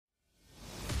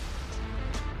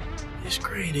This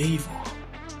great evil,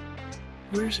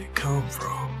 where's it come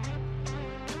from?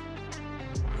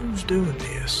 Who's doing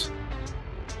this?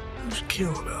 Who's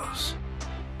killing us?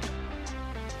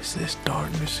 Is this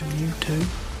darkness in you too?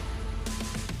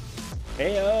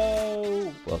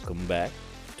 Heyo! Welcome back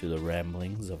to the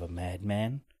ramblings of a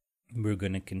madman. We're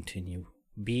gonna continue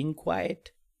being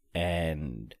quiet,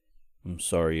 and I'm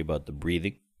sorry about the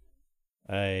breathing.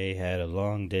 I had a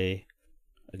long day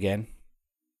again.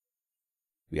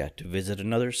 We had to visit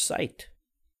another site,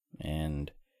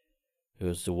 and it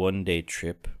was a one-day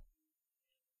trip.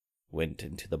 Went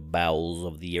into the bowels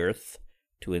of the earth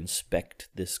to inspect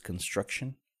this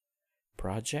construction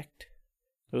project.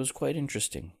 It was quite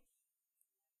interesting.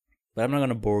 But I'm not going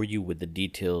to bore you with the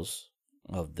details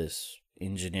of this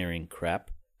engineering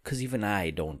crap, because even I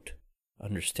don't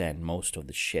understand most of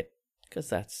the shit, because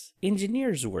that's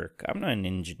engineers' work. I'm not an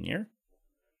engineer.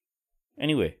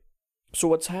 Anyway, so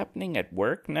what's happening at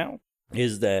work now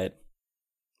is that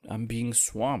I'm being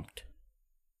swamped.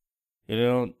 You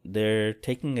know, they're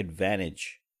taking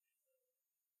advantage.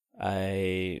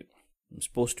 I'm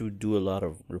supposed to do a lot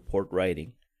of report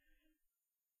writing.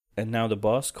 And now the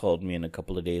boss called me in a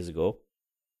couple of days ago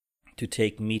to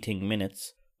take meeting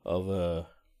minutes of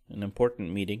an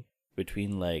important meeting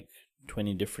between like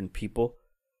 20 different people.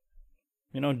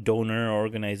 You know, donor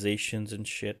organizations and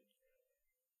shit.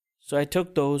 So I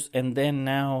took those, and then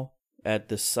now at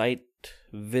the site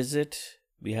visit,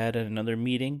 we had another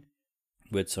meeting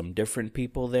with some different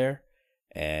people there.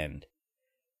 And,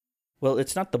 well,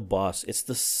 it's not the boss, it's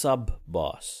the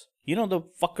sub-boss. You know the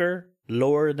fucker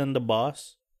lower than the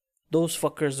boss? Those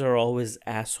fuckers are always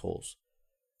assholes.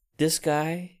 This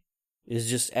guy is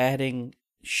just adding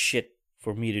shit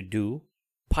for me to do,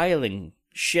 piling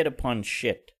shit upon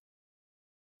shit.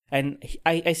 And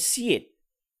I see it.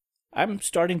 I'm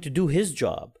starting to do his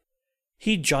job.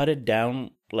 He jotted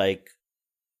down like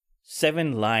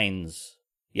 7 lines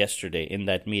yesterday in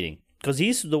that meeting, because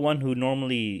he's the one who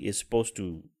normally is supposed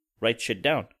to write shit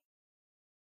down.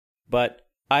 But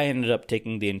I ended up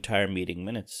taking the entire meeting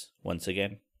minutes once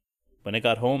again. When I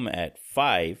got home at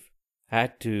 5, I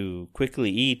had to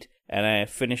quickly eat, and I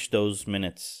finished those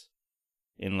minutes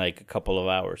in like a couple of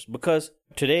hours, because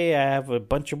today I have a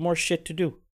bunch of more shit to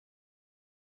do.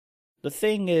 The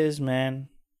thing is, man,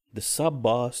 the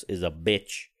sub-boss is a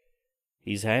bitch.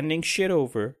 He's handing shit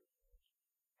over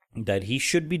that he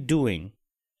should be doing.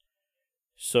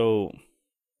 So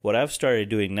what I've started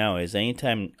doing now is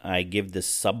anytime I give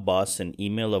this sub-boss an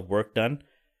email of work done,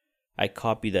 I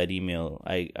copy that email.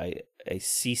 I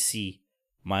CC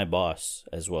my boss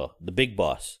as well, the big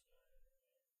boss.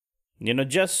 You know,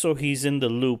 just so he's in the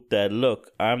loop that, look,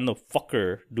 I'm the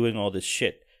fucker doing all this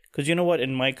shit. Because you know what,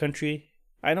 in my country,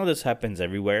 I know this happens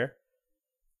everywhere.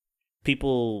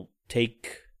 People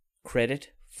take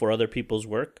credit for other people's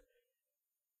work.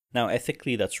 Now,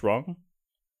 ethically, that's wrong.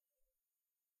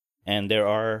 And there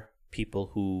are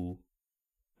people who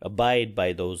abide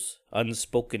by those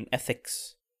unspoken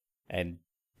ethics and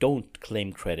don't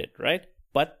claim credit, right?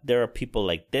 But there are people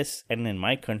like this, and in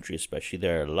my country especially,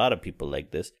 there are a lot of people like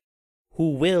this,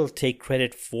 who will take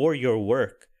credit for your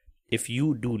work if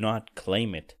you do not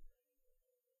claim it.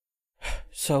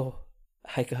 So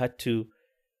I got to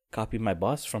copy my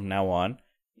boss from now on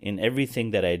in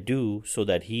everything that I do, so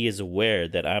that he is aware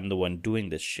that I'm the one doing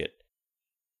this shit.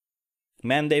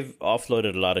 Man, they've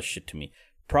offloaded a lot of shit to me.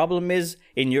 Problem is,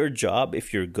 in your job,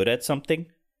 if you're good at something,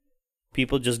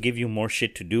 people just give you more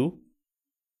shit to do,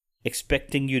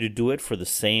 expecting you to do it for the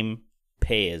same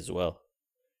pay as well.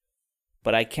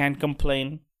 But I can't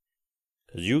complain,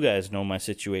 because you guys know my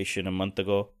situation a month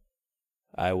ago.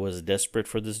 I was desperate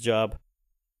for this job.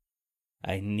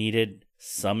 I needed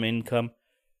some income,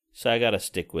 so I gotta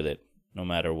stick with it, no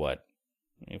matter what.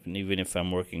 Even if I'm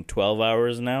working 12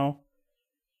 hours now,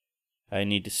 I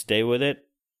need to stay with it.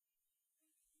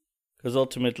 Because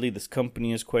ultimately, this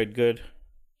company is quite good.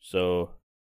 So,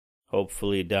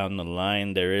 hopefully down the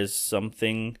line, there is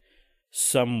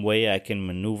some way I can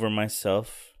maneuver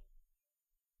myself.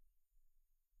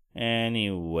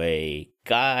 Anyway,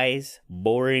 guys,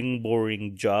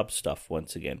 boring job stuff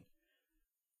once again.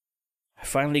 I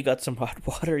finally got some hot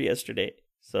water yesterday,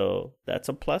 so that's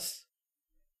a plus.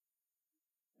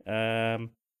 I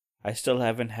still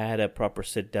haven't had a proper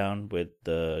sit down with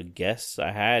the guests.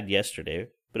 I had yesterday,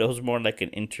 but it was more like an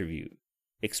interview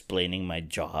explaining my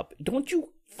job. Don't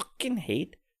you fucking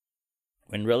hate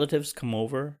when relatives come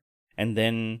over and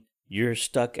then you're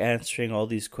stuck answering all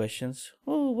these questions?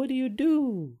 Oh, what do you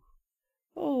do?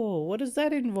 Oh, what does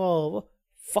that involve?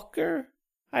 Fucker,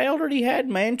 I already had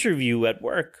my interview at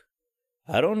work.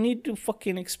 I don't need to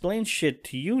fucking explain shit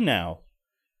to you now.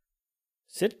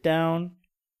 sit down,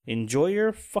 enjoy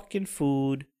your fucking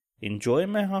food, enjoy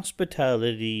my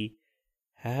hospitality,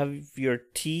 have your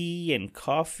tea and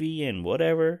coffee and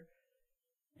whatever,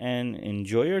 and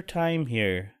enjoy your time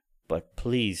here. But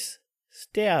please,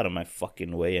 stay out of my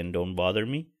fucking way and don't bother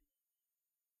me.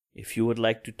 If you would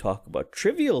like to talk about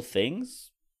trivial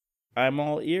things, I'm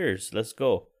all ears. Let's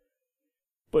go.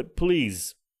 But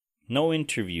please, no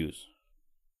interviews.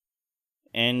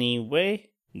 Anyway,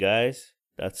 guys,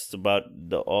 that's about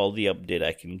all the update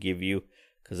I can give you,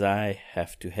 because I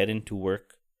have to head into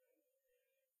work.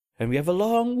 And we have a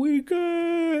long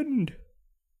weekend.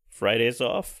 Friday's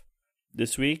off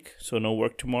this week, so no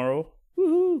work tomorrow.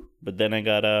 Woohoo! But then I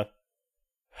gotta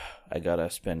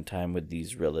spend time with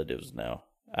these relatives now.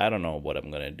 I don't know what I'm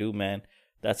gonna do, man.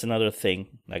 That's another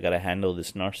thing. I gotta handle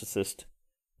this narcissist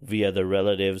via the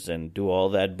relatives and do all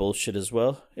that bullshit as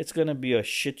well. It's gonna be a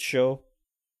shit show.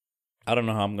 I don't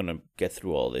know how I'm gonna get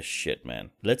through all this shit,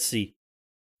 man. Let's see.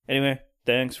 Anyway,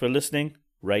 thanks for listening.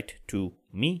 Write to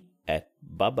me at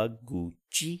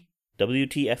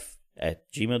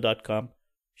babaguchiwtf@gmail.com.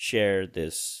 Share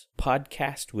this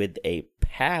podcast with a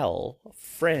pal, a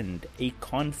friend, a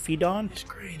confidant.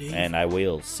 And I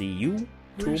will see you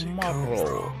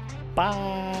tomorrow.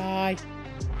 Bye.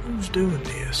 Who's doing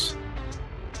this?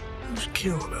 Who's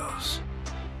killed us?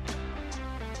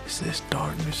 Is this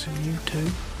darkness in you too?